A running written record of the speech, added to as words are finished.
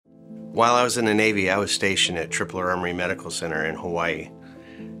While I was in the Navy, I was stationed at Tripler Armory Medical Center in Hawaii.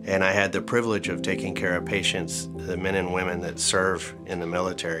 And I had the privilege of taking care of patients, the men and women that serve in the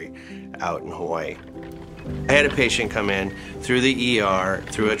military out in Hawaii. I had a patient come in through the ER,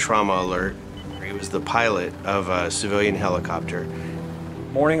 through a trauma alert. He was the pilot of a civilian helicopter.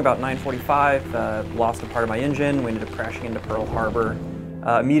 Morning about 9:45, lost a part of my engine. We ended up crashing into Pearl Harbor.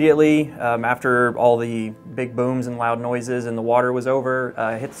 Immediately, after all the big booms and loud noises and the water was over,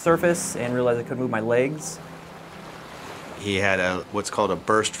 I hit the surface and realized I couldn't move my legs. He had what's called a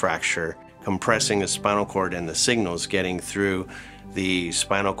burst fracture, compressing the spinal cord and the signals getting through the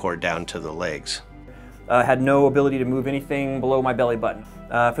spinal cord down to the legs. Had no ability to move anything below my belly button.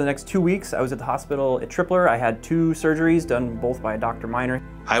 For the next 2 weeks, I was at the hospital at Tripler. I had 2 surgeries done both by Dr. Miner.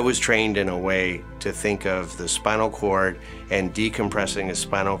 I was trained in a way to think of the spinal cord and decompressing the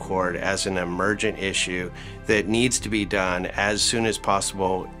spinal cord as an emergent issue that needs to be done as soon as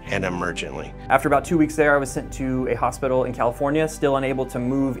possible and emergently. After about 2 weeks there, I was sent to a hospital in California, still unable to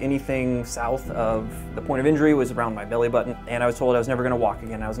move anything south of the point of injury, was around my belly button, and I was told I was never going to walk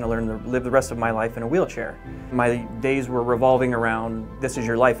again. I was going to learn to live the rest of my life in a wheelchair. My days were revolving around, this is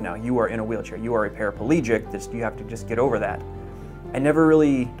your life now. You are in a wheelchair. You are a paraplegic. You have to just get over that.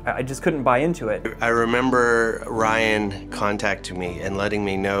 I just couldn't buy into it. I remember Ryan contacting me and letting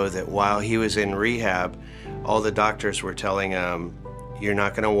me know that while he was in rehab, all the doctors were telling him, you're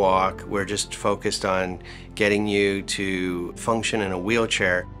not going to walk, we're just focused on getting you to function in a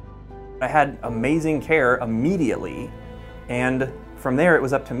wheelchair. I had amazing care immediately, and from there it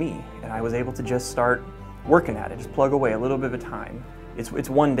was up to me, and I was able to just start working at it, just plug away a little bit at a time. It's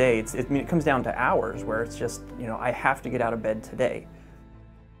one day, it comes down to hours where it's just, I have to get out of bed today.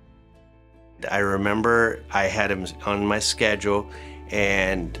 I remember I had him on my schedule,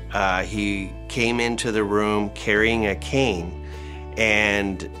 and he came into the room carrying a cane,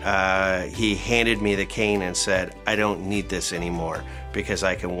 and he handed me the cane and said, I don't need this anymore because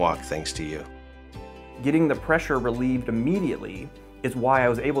I can walk thanks to you. Getting the pressure relieved immediately is why I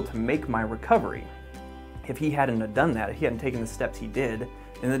was able to make my recovery. If he hadn't have done that, if he hadn't taken the steps he did,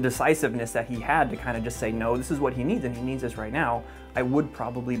 and the decisiveness that he had to kind of just say, no, this is what he needs and he needs this right now, I would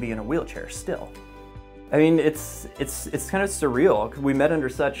probably be in a wheelchair still. I mean, it's kind of surreal because we met under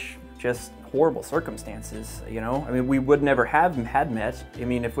such just horrible circumstances, I mean, we would never have had met. I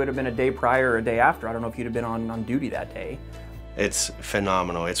mean, if it would have been a day prior or a day after, I don't know if you'd have been on duty that day. It's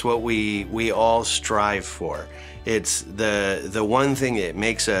phenomenal. It's what we all strive for. It's the one thing that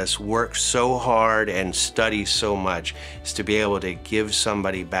makes us work so hard and study so much is to be able to give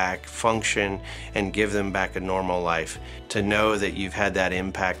somebody back function and give them back a normal life. To know that you've had that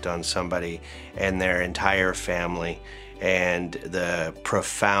impact on somebody and their entire family, and the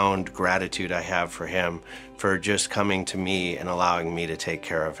profound gratitude I have for him for just coming to me and allowing me to take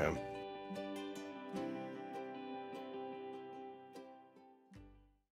care of him.